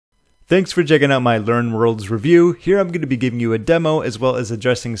Thanks for checking out my LearnWorlds review. Here I'm going to be giving you a demo as well as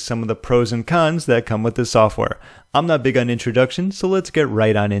addressing some of the pros and cons that come with the software. I'm not big on introductions, so let's get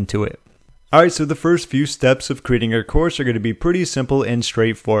right on into it. Alright, so the first few steps of creating your course are going to be pretty simple and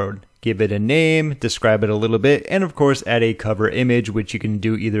straightforward. Give it a name, describe it a little bit, and of course add a cover image, which you can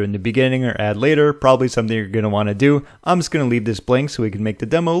do either in the beginning or add later, probably something you're going to want to do. I'm just going to leave this blank so we can make the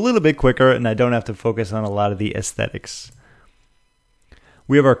demo a little bit quicker and I don't have to focus on a lot of the aesthetics.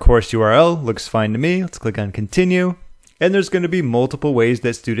 We have our course URL, looks fine to me. Let's click on continue. And there's going to be multiple ways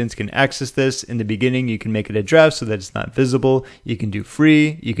that students can access this. In the beginning, you can make it a draft so that it's not visible. You can do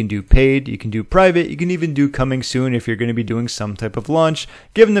free, you can do paid, you can do private, you can even do coming soon if you're going to be doing some type of launch.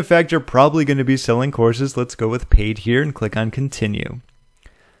 Given the fact you're probably going to be selling courses, let's go with paid here and click on continue.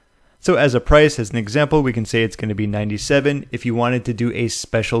 So as a price, as an example, we can say it's going to be $97. If you wanted to do a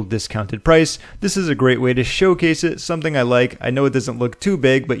special discounted price, this is a great way to showcase it, something I like. I know it doesn't look too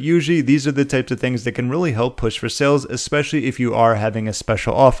big, but usually these are the types of things that can really help push for sales, especially if you are having a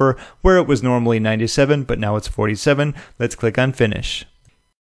special offer where it was normally $97, but now it's $47. Let's click on finish.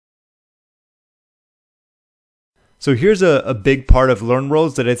 So here's a big part of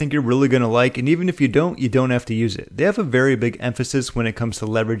LearnWorlds that I think you're really going to like, and even if you don't have to use it. They have a very big emphasis when it comes to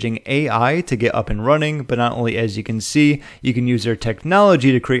leveraging AI to get up and running, but not only, as you can see, you can use their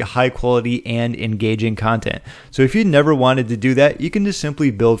technology to create high quality and engaging content. So if you never wanted to do that, you can just simply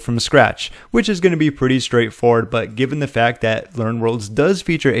build from scratch, which is going to be pretty straightforward, but given the fact that LearnWorlds does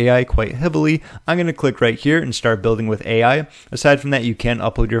feature AI quite heavily, I'm going to click right here and start building with AI. Aside from that, you can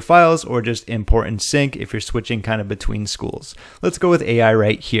upload your files or just import and sync if you're switching kind of between schools. Let's go with AI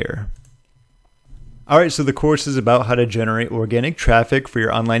right here. Alright, so the course is about how to generate organic traffic for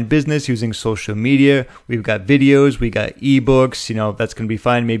your online business using social media. We've got videos, we got ebooks, that's going to be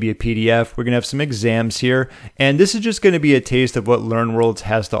fine, maybe a PDF. We're going to have some exams here, and this is just going to be a taste of what LearnWorlds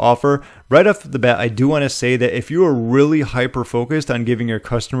has to offer. Right off the bat, I do want to say that if you are really hyper-focused on giving your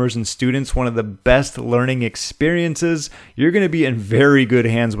customers and students one of the best learning experiences, you're going to be in very good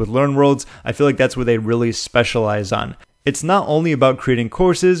hands with LearnWorlds. I feel like that's where they really specialize on. It's not only about creating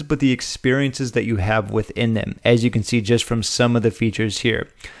courses, but the experiences that you have within them, as you can see just from some of the features here.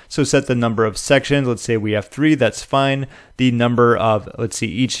 So set the number of sections. Let's say we have 3, that's fine. The number of,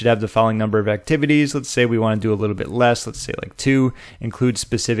 each should have the following number of activities. Let's say we want to do a little bit less. Let's say like 2. Include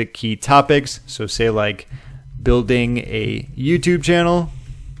specific key topics. So say like building a YouTube channel.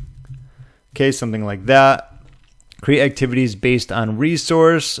 Okay, something like that. Create activities based on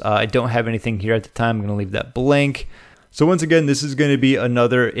resource. I don't have anything here at the time. I'm going to leave that blank. So once again, this is going to be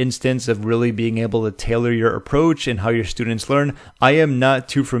another instance of really being able to tailor your approach and how your students learn. I am not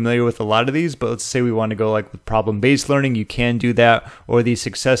too familiar with a lot of these, but let's say we want to go like with problem-based learning, you can do that, or the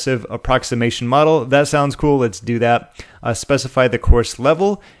successive approximation model. That sounds cool, let's do that. Specify the course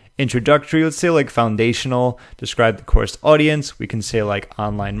level. Introductory, let's say like foundational. Describe the course audience. We can say like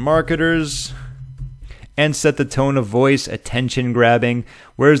online marketers. And set the tone of voice, attention grabbing.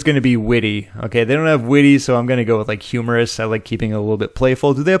 Where's going to be witty? Okay, they don't have witty, so I'm going to go with like humorous. I like keeping it a little bit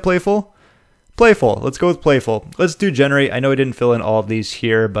playful. Do they have playful? Playful. Let's go with playful. Let's do generate. I know I didn't fill in all of these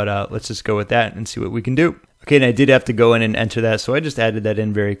here, but let's just go with that and see what we can do. Okay, and I did have to go in and enter that, so I just added that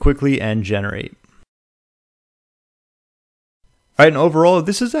in very quickly and generate. Alright, and overall,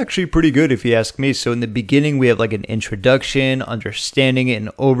 this is actually pretty good if you ask me. So in the beginning, we have like an introduction, understanding it and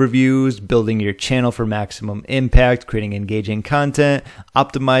overviews, building your channel for maximum impact, creating engaging content,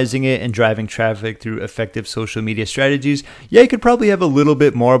 optimizing it, and driving traffic through effective social media strategies. Yeah, you could probably have a little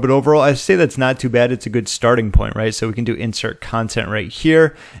bit more, but overall, I say that's not too bad. It's a good starting point, right? So we can do insert content right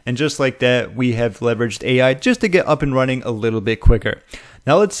here. And just like that, we have leveraged AI just to get up and running a little bit quicker.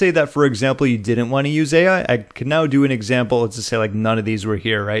 Now let's say that, for example, you didn't want to use AI. I could now do an example. Let's just say like none of these were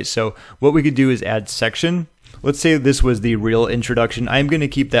here, right? So what we could do is add section. Let's say this was the real introduction. I'm going to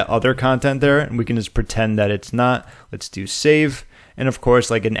keep that other content there, and we can just pretend that it's not. Let's do save. And of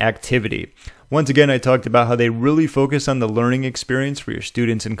course, like an activity. Once again, I talked about how they really focus on the learning experience for your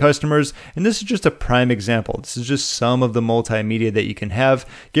students and customers, and this is just a prime example. This is just some of the multimedia that you can have,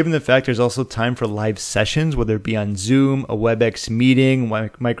 given the fact there's also time for live sessions, whether it be on Zoom, a WebEx meeting,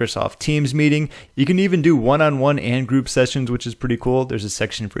 Microsoft Teams meeting. You can even do one-on-one and group sessions, which is pretty cool. There's a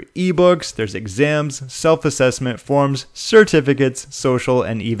section for ebooks, there's exams, self-assessment, forms, certificates, social,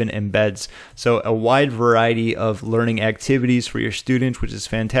 and even embeds. So a wide variety of learning activities for your students, which is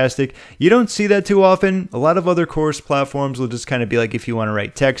fantastic. You don't see see that too often. A lot of other course platforms will just kind of be like, if you want to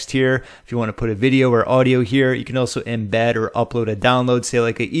write text here, if you want to put a video or audio here, you can also embed or upload a download, say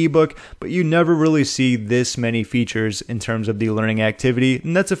like an ebook, but you never really see this many features in terms of the learning activity.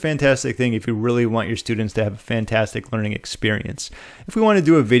 And that's a fantastic thing if you really want your students to have a fantastic learning experience. If we want to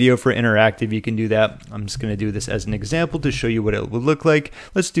do a video for interactive, you can do that. I'm just going to do this as an example to show you what it would look like.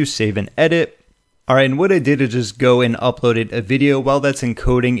 Let's do save and edit. All right, and what I did is just go and uploaded a video. While that's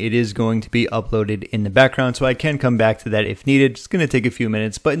encoding, it is going to be uploaded in the background, so I can come back to that if needed. It's going to take a few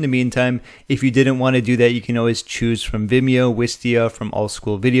minutes, but in the meantime, if you didn't want to do that, you can always choose from Vimeo, Wistia, from All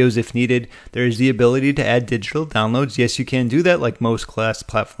School Videos if needed. There is the ability to add digital downloads. Yes, you can do that like most class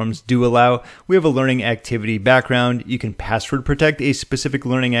platforms do allow. We have a learning activity background. You can password protect a specific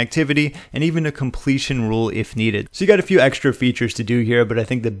learning activity and even a completion rule if needed. So you got a few extra features to do here, but I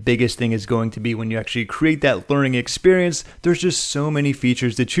think the biggest thing is going to be when you actually create that learning experience, there's just so many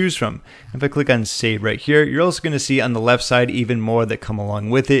features to choose from. If I click on save right here, you're also going to see on the left side even more that come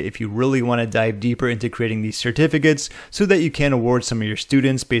along with it if you really want to dive deeper into creating these certificates so that you can award some of your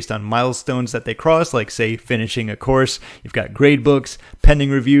students based on milestones that they cross, like say finishing a course. You've got grade books,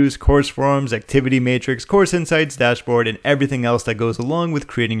 pending reviews, course forums, activity matrix, course insights, dashboard, and everything else that goes along with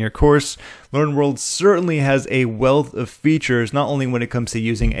creating your course. LearnWorlds certainly has a wealth of features, not only when it comes to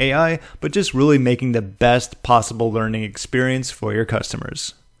using AI, but just really making the best possible learning experience for your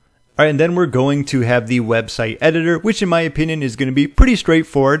customers. All right, and then we're going to have the website editor, which in my opinion is going to be pretty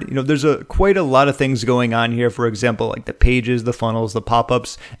straightforward. You know, there's quite a lot of things going on here. For example, like the pages, the funnels, the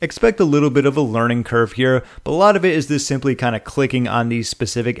pop-ups. Expect a little bit of a learning curve here, but a lot of it is just simply kind of clicking on the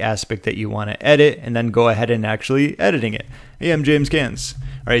specific aspect that you want to edit and then go ahead and actually editing it. Hey, I'm James Cans.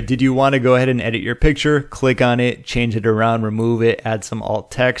 All right, did you want to go ahead and edit your picture? Click on it, change it around, remove it, add some alt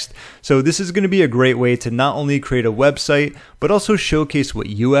text. So this is going to be a great way to not only create a website, but also showcase what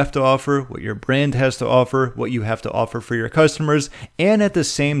you have to offer, what your brand has to offer, what you have to offer for your customers. And at the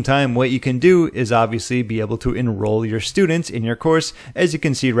same time, what you can do is obviously be able to enroll your students in your course. As you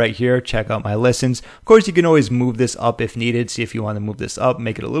can see right here, check out my lessons. Of course, you can always move this up if needed. See if you want to move this up,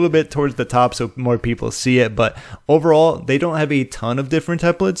 make it a little bit towards the top so more people see it. But overall, they don't have a ton of different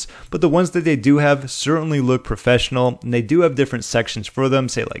templates, but the ones that they do have certainly look professional, and they do have different sections for them,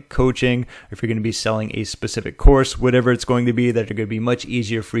 say like coaching, or if you're going to be selling a specific course, whatever it's going to be, that are going to be much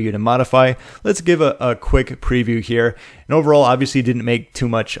easier for you to modify. Let's give a quick preview here. And overall, obviously didn't make too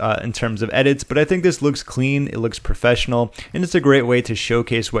much in terms of edits, but I think this looks clean, it looks professional, and it's a great way to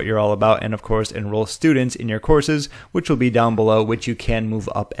showcase what you're all about and of course enroll students in your courses, which will be down below, which you can move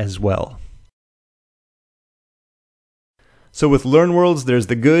up as well. So with LearnWorlds, there's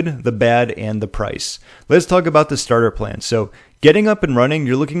the good, the bad, and the price. Let's talk about the starter plan. So getting up and running,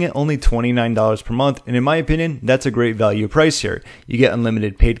 you're looking at only $29 per month, and in my opinion, that's a great value price here. You get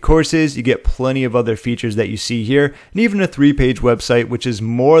unlimited paid courses, you get plenty of other features that you see here, and even a 3-page website, which is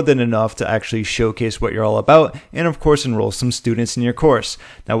more than enough to actually showcase what you're all about, and of course enroll some students in your course.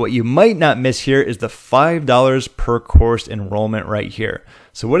 Now what you might not miss here is the $5 per course enrollment right here.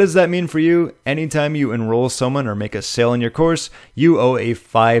 So what does that mean for you? Anytime you enroll someone or make a sale in your course, you owe a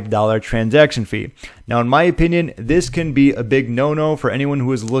 $5 transaction fee. Now, in my opinion, this can be a big no-no for anyone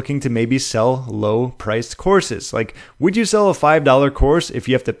who is looking to maybe sell low-priced courses. Like, would you sell a $5 course if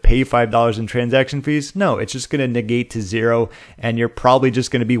you have to pay $5 in transaction fees? No, it's just going to negate to zero, and you're probably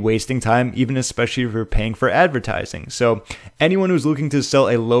just going to be wasting time, even especially if you're paying for advertising. So anyone who's looking to sell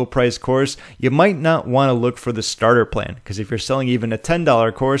a low-priced course, you might not want to look for the starter plan, because if you're selling even a $10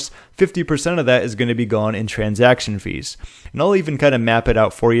 course, 50% of that is going to be gone in transaction fees. And I'll even kind of map it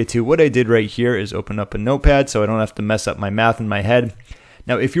out for you too. What I did right here is open up a notepad so I don't have to mess up my math in my head.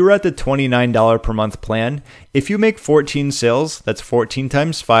 Now, if you're at the $29 per month plan, if you make 14 sales, that's 14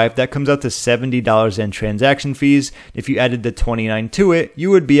 times 5, that comes out to $70 in transaction fees. If you added the 29 to it, you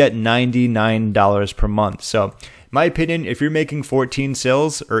would be at $99 per month. So my opinion, if you're making 14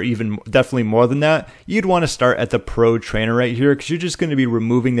 sales or even definitely more than that, you'd want to start at the pro trainer right here because you're just going to be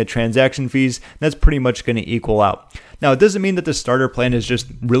removing the transaction fees. And that's pretty much going to equal out. Now, it doesn't mean that the starter plan is just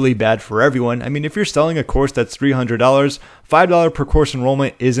really bad for everyone. I mean, if you're selling a course that's $300, $5 per course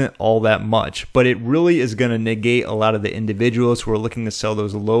enrollment isn't all that much, but it really is going to negate a lot of the individuals who are looking to sell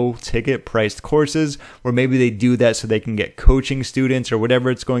those low ticket priced courses, or maybe they do that so they can get coaching students or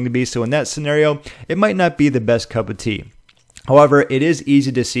whatever it's going to be. So in that scenario, it might not be the best cup of tea. However, it is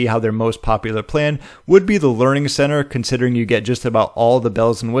easy to see how their most popular plan would be the Learning Center, considering you get just about all the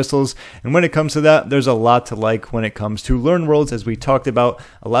bells and whistles. And when it comes to that, there's a lot to like when it comes to LearnWorlds, as we talked about,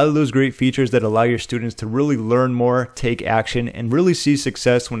 a lot of those great features that allow your students to really learn more, take action, and really see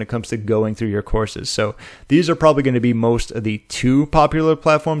success when it comes to going through your courses. So these are probably going to be most of the 2 popular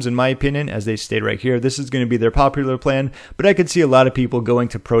platforms, in my opinion, as they state right here. This is going to be their popular plan, but I could see a lot of people going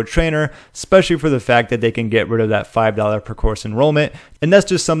to Pro Trainer, especially for the fact that they can get rid of that $5 per course enrollment. And that's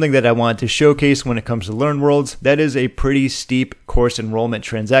just something that I wanted to showcase when it comes to LearnWorlds. That is a pretty steep course enrollment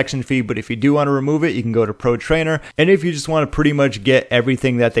transaction fee, but if you do want to remove it, you can go to Pro Trainer. And if you just want to pretty much get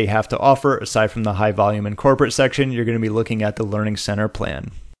everything that they have to offer, aside from the high volume and corporate section, you're going to be looking at the Learning Center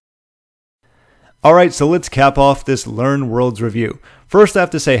plan. Alright, so let's cap off this LearnWorlds review. First, I have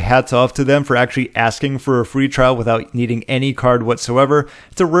to say hats off to them for actually asking for a free trial without needing any card whatsoever.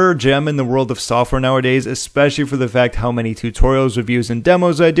 It's a rare gem in the world of software nowadays, especially for the fact how many tutorials, reviews, and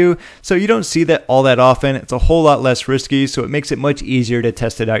demos I do. So you don't see that all that often. It's a whole lot less risky, so it makes it much easier to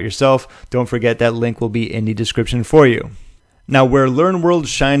test it out yourself. Don't forget that link will be in the description for you. Now, where LearnWorlds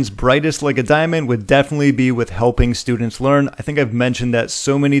shines brightest like a diamond would definitely be with helping students learn. I think I've mentioned that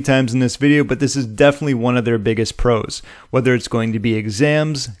so many times in this video, but this is definitely one of their biggest pros. Whether it's going to be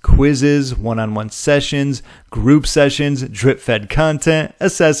exams, quizzes, one-on-one sessions, group sessions, drip-fed content,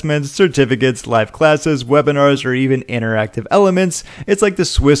 assessments, certificates, live classes, webinars, or even interactive elements, it's like the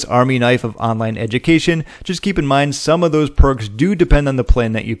Swiss Army knife of online education. Just keep in mind some of those perks do depend on the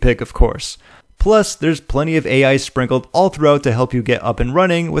plan that you pick, of course. Plus, there's plenty of AI sprinkled all throughout to help you get up and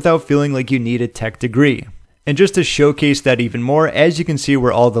running without feeling like you need a tech degree. And just to showcase that even more, as you can see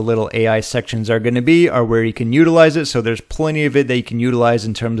where all the little AI sections are going to be are where you can utilize it. So there's plenty of it that you can utilize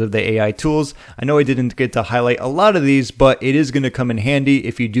in terms of the AI tools. I know I didn't get to highlight a lot of these, but it is going to come in handy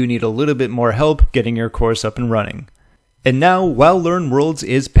if you do need a little bit more help getting your course up and running. And now, while LearnWorlds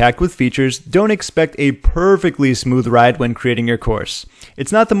is packed with features, don't expect a perfectly smooth ride when creating your course.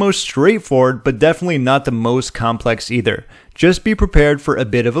 It's not the most straightforward, but definitely not the most complex either. Just be prepared for a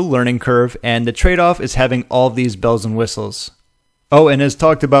bit of a learning curve, and the trade-off is having all of these bells and whistles. Oh, and as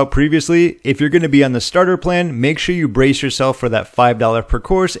talked about previously, if you're going to be on the starter plan, make sure you brace yourself for that $5 per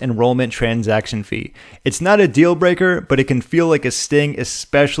course enrollment transaction fee. It's not a deal breaker, but it can feel like a sting,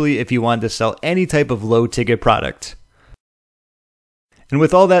 especially if you want to sell any type of low-ticket product. And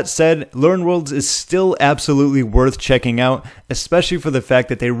with all that said, LearnWorlds is still absolutely worth checking out, especially for the fact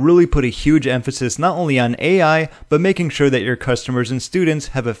that they really put a huge emphasis not only on AI, but making sure that your customers and students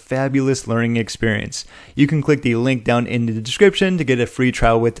have a fabulous learning experience. You can click the link down in the description to get a free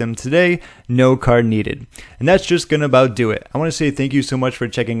trial with them today, no card needed. And that's just gonna about do it. I want to say thank you so much for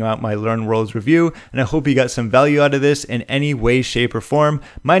checking out my LearnWorlds review, and I hope you got some value out of this in any way, shape, or form.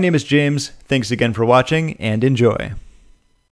 My name is James, thanks again for watching, and enjoy.